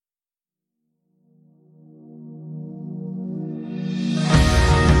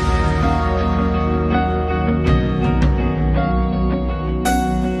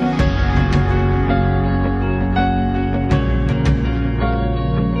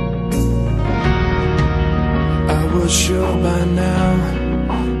sure by now,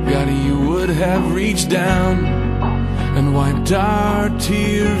 God, you would have reached down and wiped our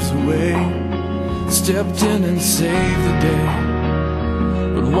tears away, stepped in and saved the day.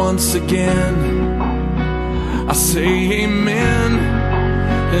 But once again, I say amen,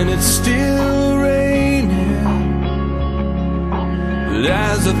 and it's still raining. But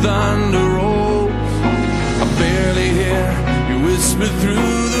as the thunder rolls, I barely hear you whisper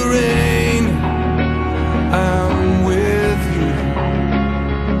through the rain, I'm with you.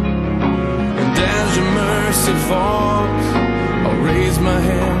 And as your mercy falls, I'll raise my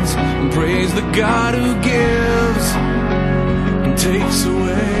hands and praise the God who gives and takes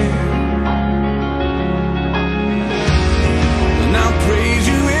away. And I'll praise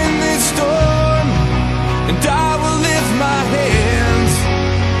you in this storm, and I will lift my hands,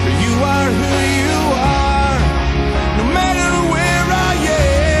 for you are who you are, no matter where I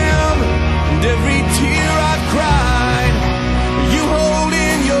am. And every tear I've cried, you hold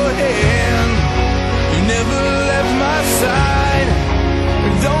in your hand. You never left my side,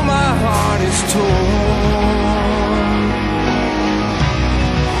 and though my heart is torn,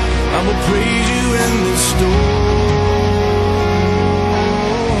 I will praise you in the storm.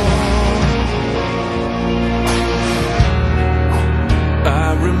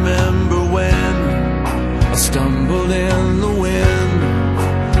 I remember when I stumbled in the wind,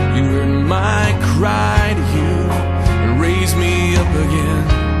 you heard my cry to you and raised me up again.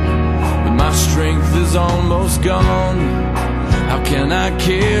 But my strength is almost gone. How can I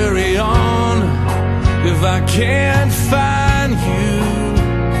carry on if I can't find you?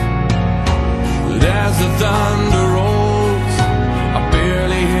 But as the thunder rolls, I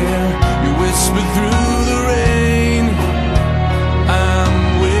barely hear you whisper through the rain, I'm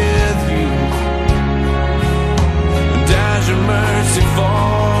with you. And as your mercy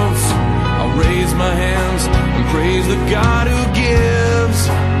falls, I'll raise my hands and praise the God who gives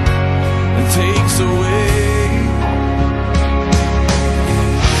and takes away.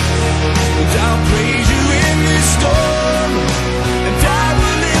 And I'll praise you in this storm, and I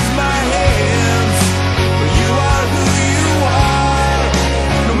will lift my hands, for you are who you are,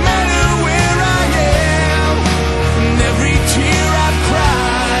 no matter where I am. And every tear I've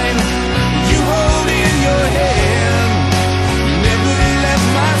cried, you hold in your hand. You never left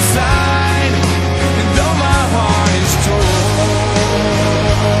my side, and though my heart is torn,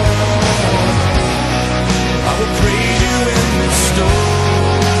 I will praise you in this storm.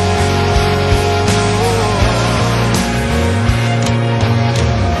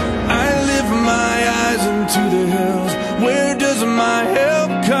 I lift my eyes into the hills. Where does my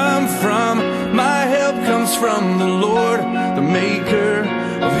help come from? My help comes from the Lord, the maker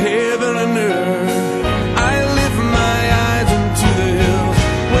of heaven and earth. I lift my eyes into the hills.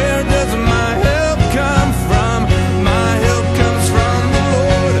 Where does my help come from? My help comes from the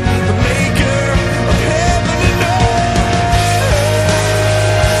Lord, the maker of heaven and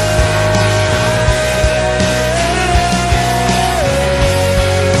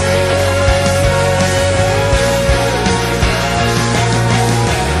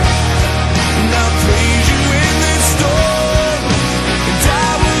And I'll praise you in this storm, and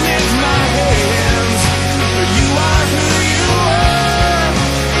I will lift my hands, for you are who you are,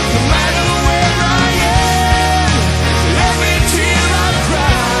 no matter where I am. Every tear I've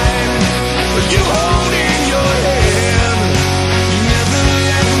cried, you hold in your hand. You never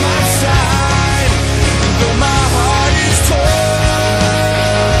left my side, and though my heart is torn,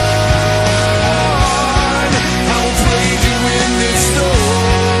 I will praise you in this storm.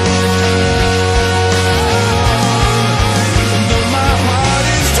 And though my heart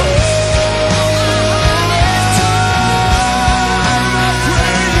is torn, I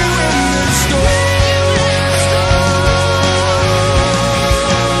praise you in this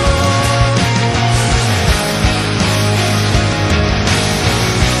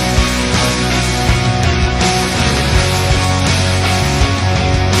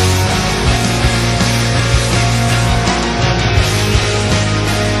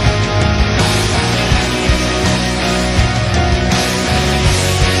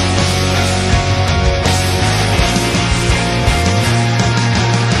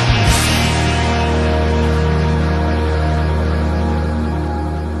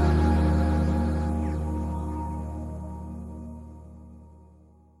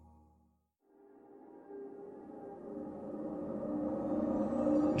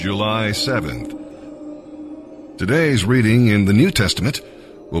July 7th. Today's reading in the New Testament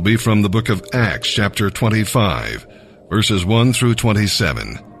will be from the book of Acts, chapter 25, verses 1 through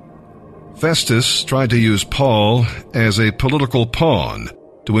 27. Festus tried to use Paul as a political pawn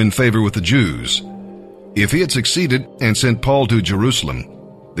to win favor with the Jews. If he had succeeded and sent Paul to Jerusalem,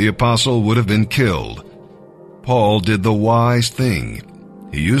 the apostle would have been killed. Paul did the wise thing.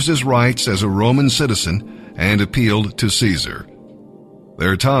 He used his rights as a Roman citizen and appealed to Caesar.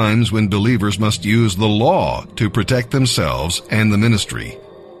 There are times when believers must use the law to protect themselves and the ministry.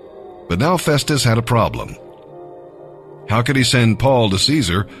 But now Festus had a problem. How could he send Paul to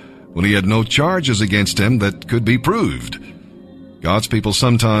Caesar when he had no charges against him that could be proved? God's people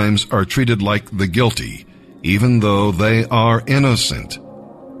sometimes are treated like the guilty, even though they are innocent.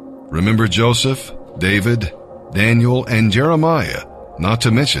 Remember Joseph, David, Daniel, and Jeremiah, not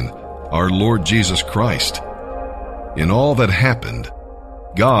to mention our Lord Jesus Christ. In all that happened,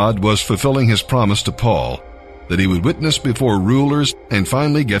 God was fulfilling his promise to Paul that he would witness before rulers and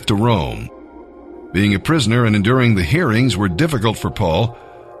finally get to Rome. Being a prisoner and enduring the hearings were difficult for Paul,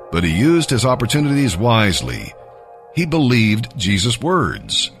 but he used his opportunities wisely. He believed Jesus'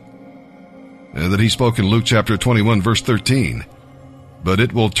 words that he spoke in Luke chapter 21, verse 13. But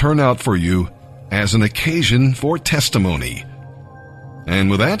it will turn out for you as an occasion for testimony. And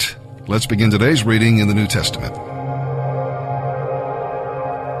with that, let's begin today's reading in the New Testament.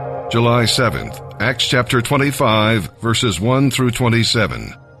 July 7th, Acts chapter 25, verses 1 through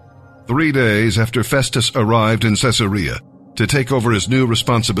 27. 3 days after Festus arrived in Caesarea to take over his new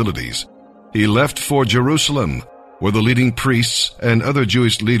responsibilities, he left for Jerusalem, where the leading priests and other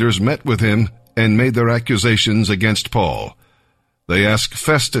Jewish leaders met with him and made their accusations against Paul. They asked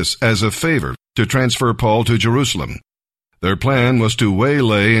Festus as a favor to transfer Paul to Jerusalem. Their plan was to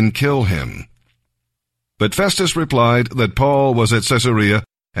waylay and kill him. But Festus replied that Paul was at Caesarea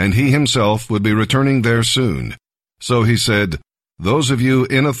and he himself would be returning there soon. So he said, "Those of you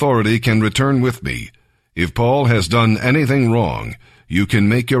in authority can return with me. If Paul has done anything wrong, you can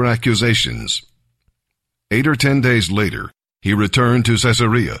make your accusations." 8 or 10 days later, he returned to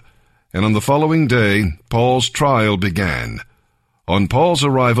Caesarea, and on the following day, Paul's trial began. On Paul's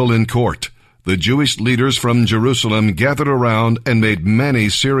arrival in court, the Jewish leaders from Jerusalem gathered around and made many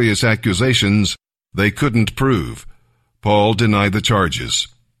serious accusations they couldn't prove. Paul denied the charges.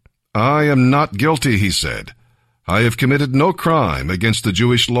 "I am not guilty," he said. "I have committed no crime against the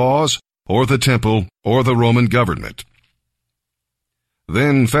Jewish laws, or the temple, or the Roman government."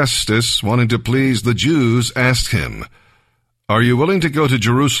 Then Festus, wanting to please the Jews, asked him, "Are you willing to go to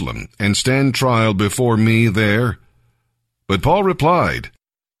Jerusalem and stand trial before me there?" But Paul replied,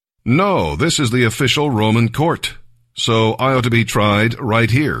 "No, this is the official Roman court, so I ought to be tried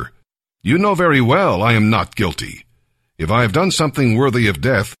right here. You know very well I am not guilty. If I have done something worthy of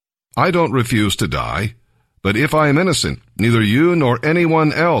death, I don't refuse to die. But if I am innocent, neither you nor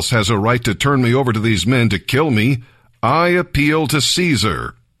anyone else has a right to turn me over to these men to kill me. I appeal to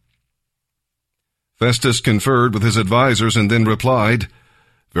Caesar." Festus conferred with his advisers and then replied,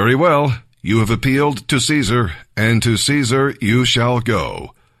 "Very well, you have appealed to Caesar, and to Caesar you shall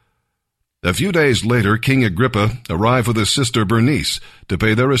go." A few days later, King Agrippa arrived with his sister Bernice to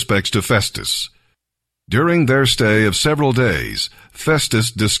pay their respects to Festus. During their stay of several days, Festus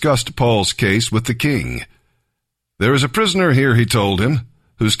discussed Paul's case with the king. "There is a prisoner here," he told him,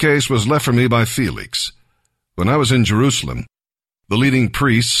 "whose case was left for me by Felix. When I was in Jerusalem, the leading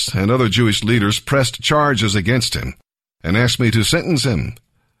priests and other Jewish leaders pressed charges against him and asked me to sentence him.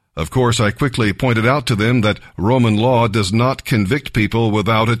 Of course, I quickly pointed out to them that Roman law does not convict people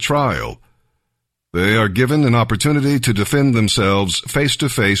without a trial. They are given an opportunity to defend themselves face to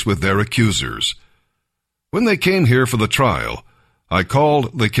face with their accusers. When they came here for the trial, I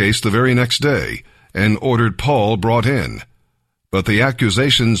called the case the very next day and ordered Paul brought in. But the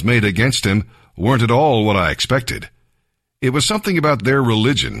accusations made against him weren't at all what I expected. It was something about their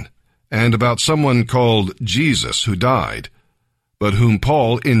religion and about someone called Jesus who died, but whom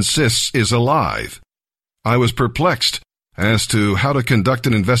Paul insists is alive. I was perplexed as to how to conduct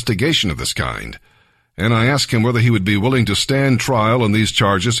an investigation of this kind, and I asked him whether he would be willing to stand trial on these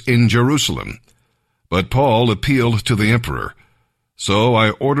charges in Jerusalem. But Paul appealed to the emperor, so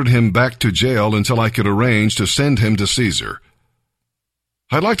I ordered him back to jail until I could arrange to send him to Caesar."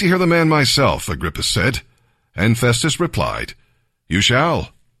 "I'd like to hear the man myself," Agrippa said, and Festus replied, "You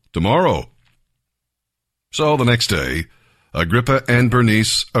shall, tomorrow." So the next day, Agrippa and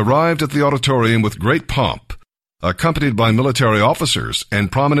Bernice arrived at the auditorium with great pomp, accompanied by military officers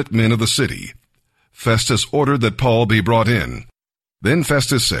and prominent men of the city. Festus ordered that Paul be brought in. Then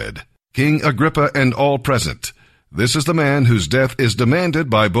Festus said, "King Agrippa and all present, this is the man whose death is demanded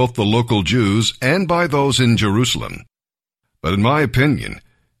by both the local Jews and by those in Jerusalem. But in my opinion,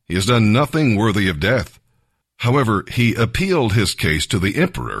 he has done nothing worthy of death. However, he appealed his case to the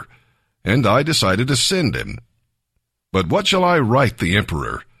emperor, and I decided to send him. But what shall I write the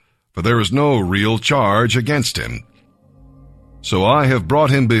emperor? for there is no real charge against him. So I have brought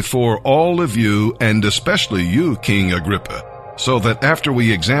him before all of you, and especially you, King Agrippa, so that after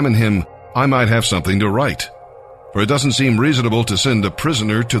we examine him, I might have something to write. For it doesn't seem reasonable to send a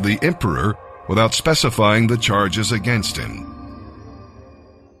prisoner to the emperor without specifying the charges against him."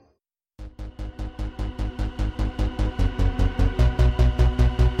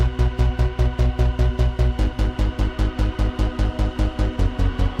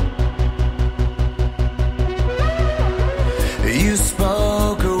 You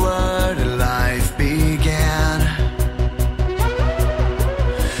spoke a word and life began.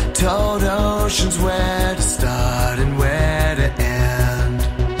 Told oceans where to start and where to end.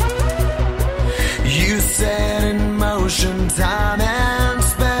 You set in motion time and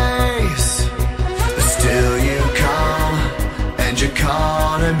space. But still you come and you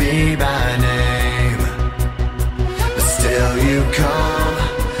call to me by name. But still you come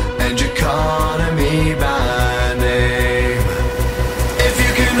and you call to me by name.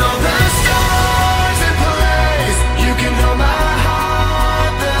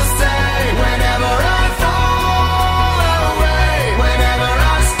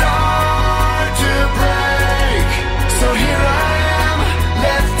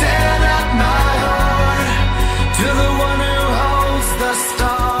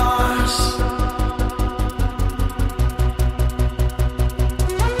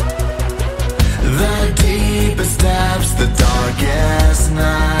 The darkest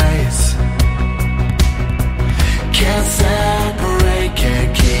nights can't separate,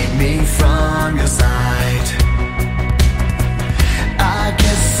 can't keep me from your sight. I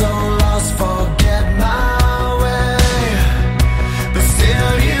get so lost, forget my way, but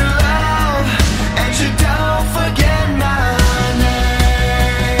still you love and you don't forget my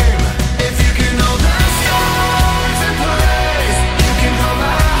name. If you can hold the stars in place, you can hold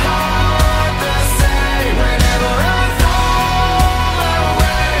my heart the same. Whenever I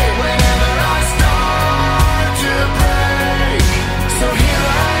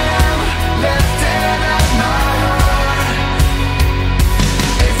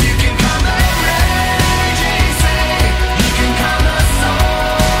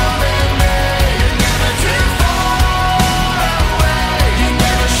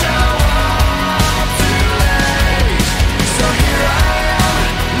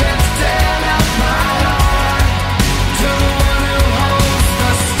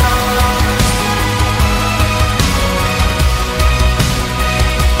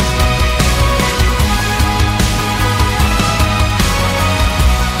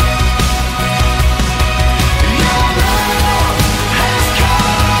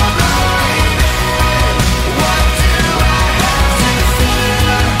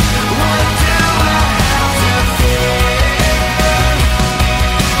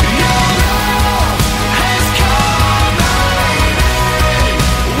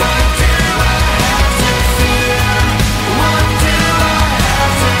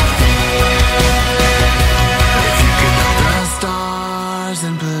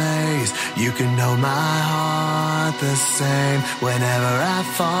the same. Whenever I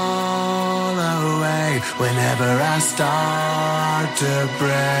fall away, whenever I start to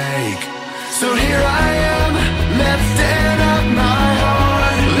break. So here I am, lifting up my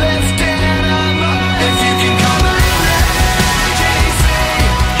heart, lifting up my heart. If you can call my name, JC,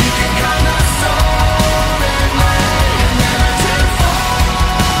 you can call my soul and light. You're never too far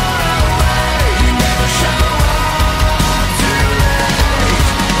away, you never show up too late.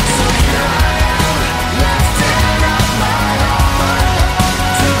 So here I am, lifting up my heart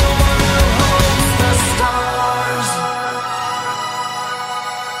to the one who holds the stars.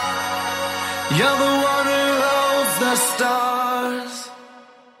 You're the one who holds the stars.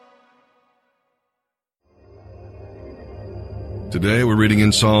 Today we're reading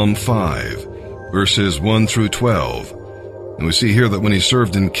in Psalm 5, verses 1 through 12. And we see here that when he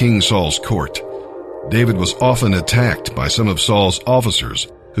served in King Saul's court, David was often attacked by some of Saul's officers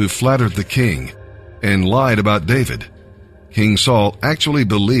who flattered the king and lied about David. King Saul actually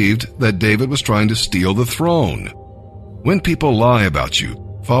believed that David was trying to steal the throne. When people lie about you,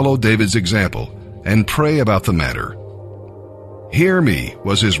 follow David's example and pray about the matter. Hear me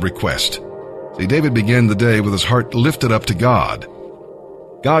was his request. See, David began the day with his heart lifted up to God.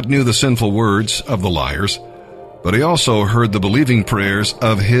 God knew the sinful words of the liars, but he also heard the believing prayers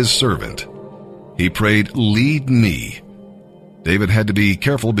of his servant. He prayed, "Lead me." David had to be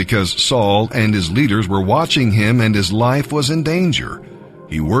careful because Saul and his leaders were watching him and his life was in danger.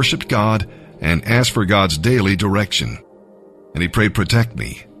 He worshiped God and asked for God's daily direction. And he prayed, "Protect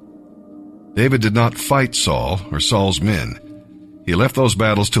me." David did not fight Saul or Saul's men. He left those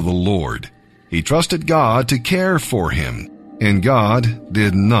battles to the Lord. He trusted God to care for him, and God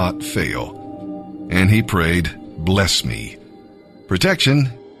did not fail. And he prayed, "Bless me."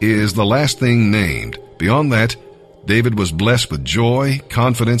 Protection is the last thing named. Beyond that, David was blessed with joy,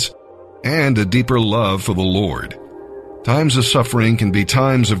 confidence, and a deeper love for the Lord. Times of suffering can be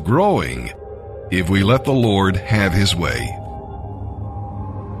times of growing if we let the Lord have his way.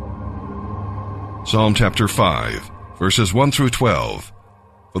 Psalm chapter 5, verses 1 through 12.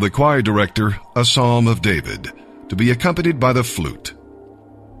 For the choir director, a psalm of David, to be accompanied by the flute.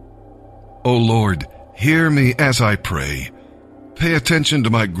 O Lord, hear me as I pray. Pay attention to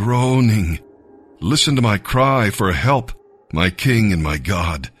my groaning. Listen to my cry for help, my King and my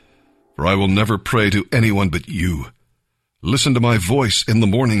God. For I will never pray to anyone but you. Listen to my voice in the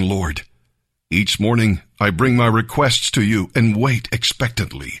morning, Lord. Each morning I bring my requests to you and wait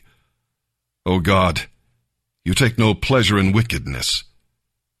expectantly. O God, you take no pleasure in wickedness.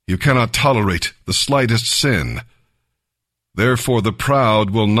 You cannot tolerate the slightest sin. Therefore the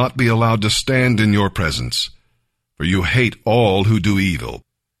proud will not be allowed to stand in your presence, for you hate all who do evil.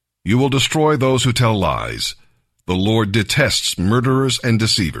 You will destroy those who tell lies. The Lord detests murderers and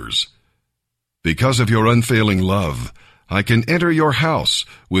deceivers. Because of your unfailing love, I can enter your house.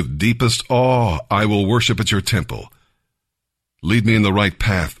 With deepest awe, I will worship at your temple. Lead me in the right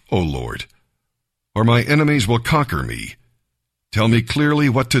path, O Lord, or my enemies will conquer me. Tell me clearly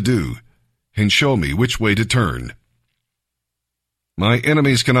what to do, and show me which way to turn. My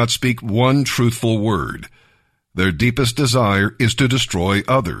enemies cannot speak one truthful word. Their deepest desire is to destroy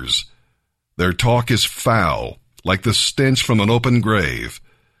others. Their talk is foul, like the stench from an open grave.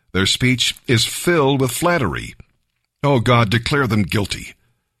 Their speech is filled with flattery. O God, declare them guilty.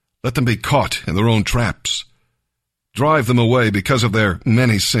 Let them be caught in their own traps. Drive them away because of their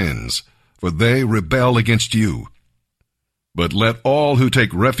many sins, for they rebel against you. But let all who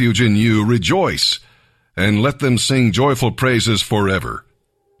take refuge in you rejoice, and let them sing joyful praises forever.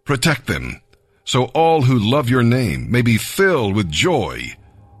 Protect them, so all who love your name may be filled with joy.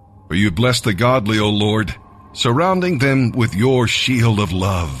 For you bless the godly, O Lord, surrounding them with your shield of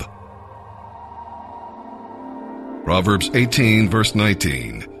love. Proverbs 18, verse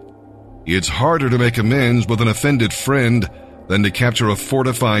 19. It's harder to make amends with an offended friend than to capture a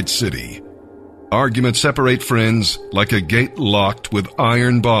fortified city. Arguments separate friends like a gate locked with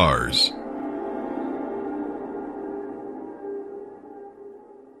iron bars.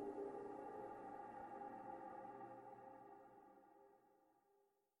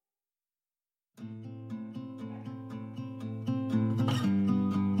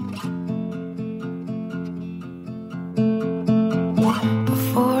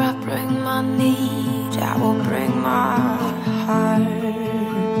 Before I bring my need, I will bring my heart.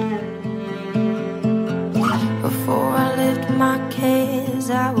 Before I lift my cares,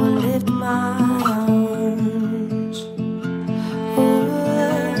 I will lift my arms.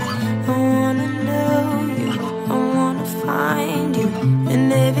 Oh, I wanna know you, I wanna find you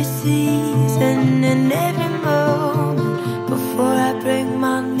in every season, in every moment. Before I bring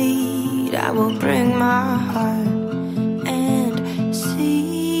my need, I will bring my heart.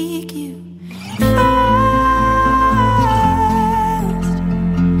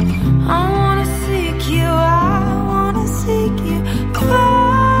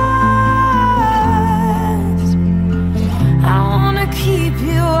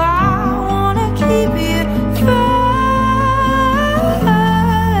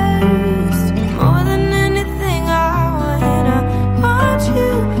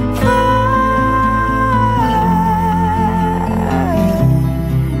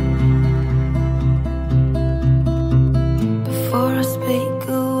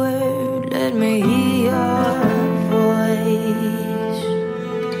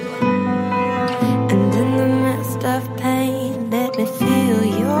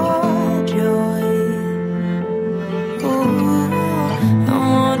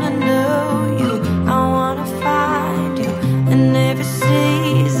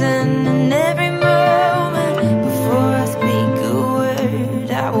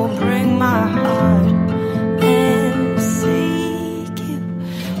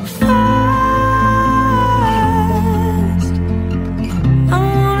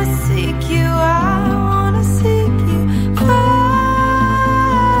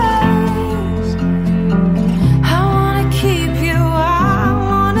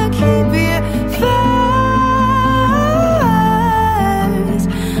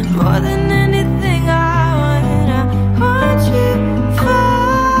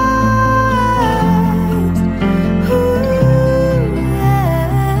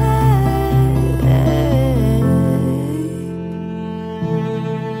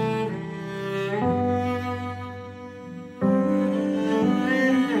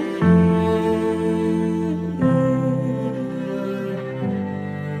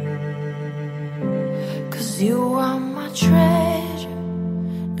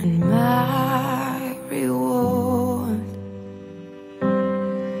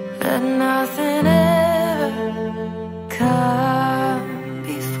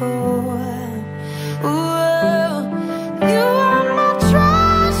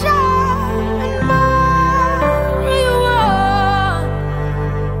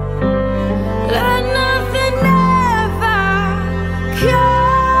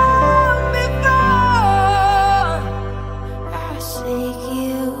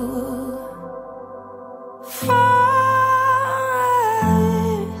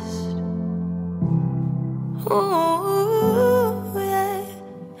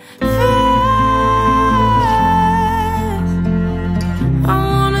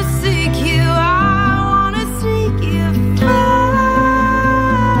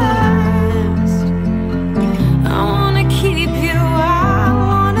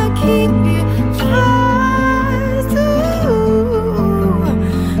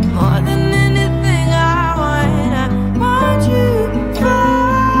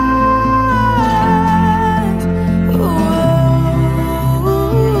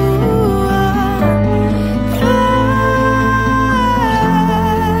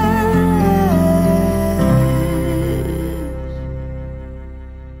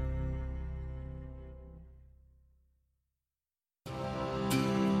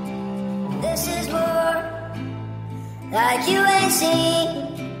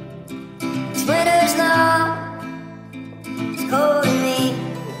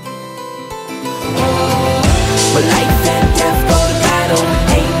 When life and death go to battle,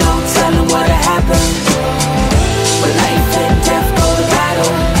 ain't no telling what'll happen. When life and death go to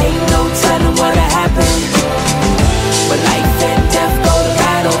battle, ain't no telling what'll happen. When life and death go to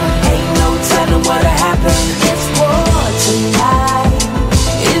battle, ain't no telling what'll happen. It's war tonight,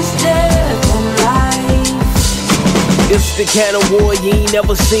 it's death and life. It's the kind of war you ain't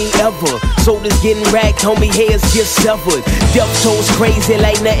never seen ever. Soldiers getting racked, homie, heads get severed. Death tolls crazy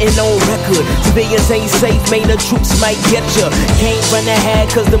like nothing on record. Civilians ain't safe, man, the troops might get ya. Can't run the hag,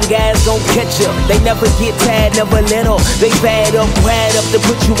 cause them guys gon' catch ya. They never get tired, never let up. They bad up, wide up to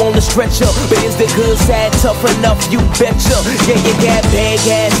put you on the stretcher. But is the good side tough enough? You betcha. Yeah, you got bad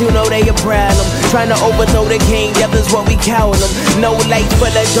guys, you know they a problem. Trying to overthrow the king, death is what we call them. No light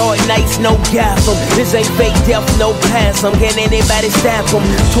for the dark nights, no Gotham. This ain't fake death, no pass 'em. Can anybody stop 'em?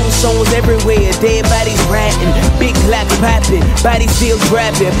 Tombstones everywhere, dead bodies ratting. Big clock popping, bodies still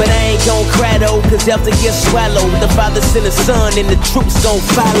dropping. But I ain't gon' cry though, cause after get swallowed, the father sent a son and the troops gon'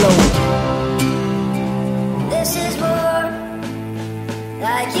 follow. This is war,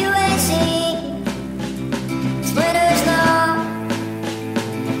 like you ain't seen. It's winter's long,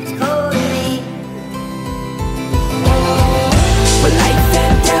 it's cold to me. When life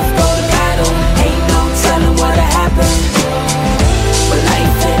and death go to battle, ain't no telling what'll happen. When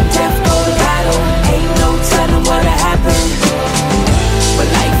life and death go to battle, ain't no telling what'll happen. When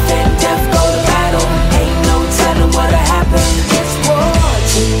life and death go to battle, ain't no telling what'll happen. It's war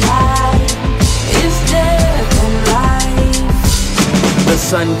tonight, it's death and life. The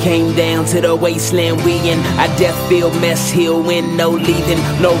sun came down to the wasteland we in. Our death field mess hill win, no leaving.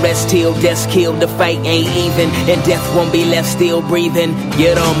 No rest till death's killed, the fight ain't even. And death won't be left still breathing.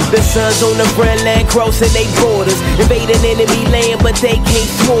 Get 'em. The sun's on the front line crossing they borders. Invading enemy land but they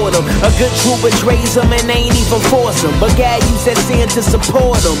can't thwart 'em. A good troop betrays 'em and they ain't even force 'em. But God used that sin to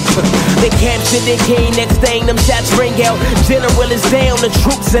support 'em. They captured the king, next thing them shots ring out. General is down, the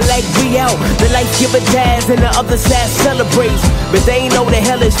troops are like we out. The life giver dies and the other side celebrates. But they ain't know the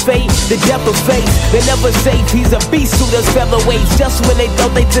hell is fate, the death of face. They never safe, he's a beast who does featherweights. Just when they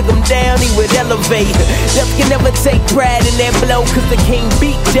thought they took him down, he would elevate. Death can never take pride in that blow, cause the king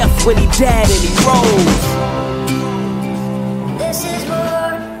beat death when he died and he rose. This is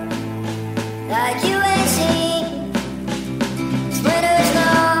war, like you ain't seen. It's winter's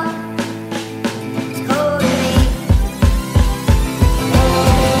long, it's cold to me.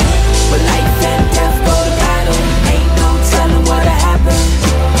 When life and death go to battle, ain't no telling what'll happen.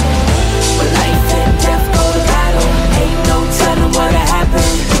 When life and death go to battle, ain't no telling what'll happen.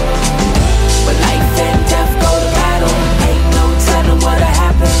 When life and death go to battle, ain't no telling what'll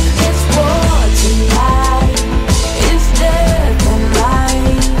happen. It's war tonight, it's death and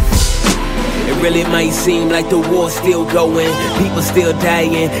life. It really might seem like the war's still going. People still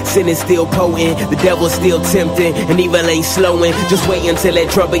dying, sin is still potent. The devil's still tempting, and evil ain't slowing. Just wait until that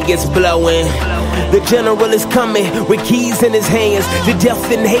trumpet gets blowing. The general is coming with keys in his hands. The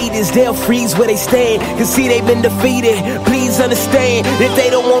death and haters, they'll freeze where they stand. Cause see they've been defeated. Please understand that they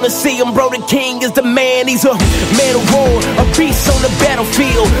don't wanna see him, bro. The king is the man. He's a man of war, a beast on the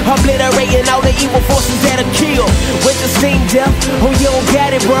battlefield, obliterating all the evil forces that'll kill. Where's your sting, death? Oh, you don't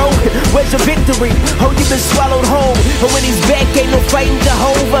got it, bro. Where's your victory? Oh, you been swallowed whole. And when he's back, ain't no fighting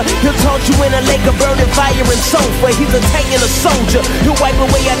Jehovah. He'll toss you in a lake of burning fire and sulfur. He's a tank and a soldier. He'll wipe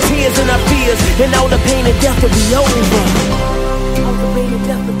away our tears and our fears, and all the pain and death will be over. All the pain and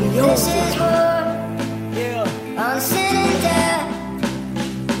death